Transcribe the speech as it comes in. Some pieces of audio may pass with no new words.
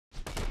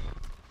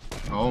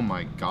Oh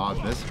my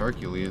god, this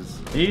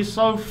Hercules. He's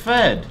so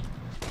fed.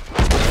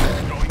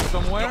 Going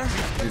somewhere?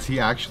 Is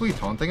he actually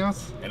taunting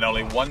us? And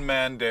only one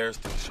man dares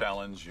to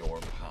challenge your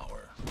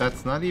power.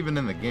 That's not even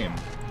in the game.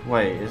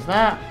 Wait, is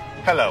that?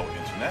 Hello,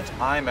 Internet.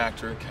 I'm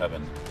actor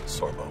Kevin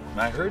Sorbo,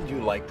 and I heard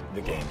you liked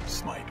the game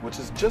Smite, which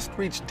has just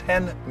reached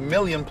 10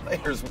 million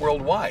players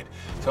worldwide.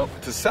 So,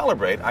 to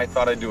celebrate, I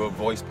thought I'd do a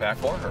voice pack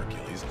for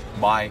Hercules,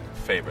 my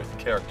favorite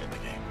character in the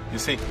game. You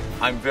see,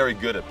 I'm very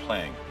good at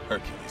playing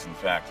Hercules. In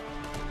fact,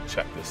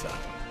 check this out.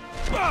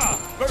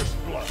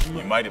 First blood.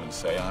 You might even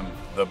say I'm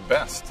the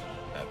best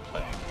at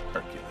playing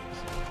Hercules.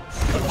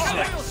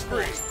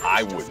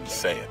 I wouldn't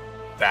say it.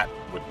 That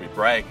would be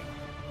bragging.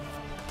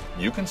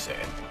 You can say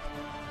it.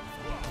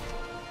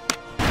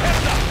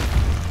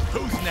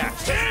 Who's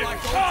next?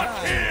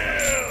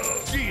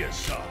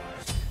 Deicide.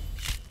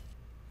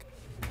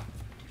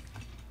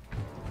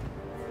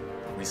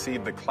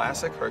 Receive the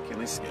classic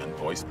Hercules skin,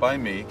 voiced by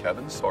me,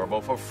 Kevin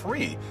Sorbo, for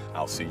free.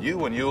 I'll see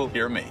you and you'll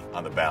hear me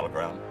on the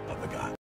battleground of the gods.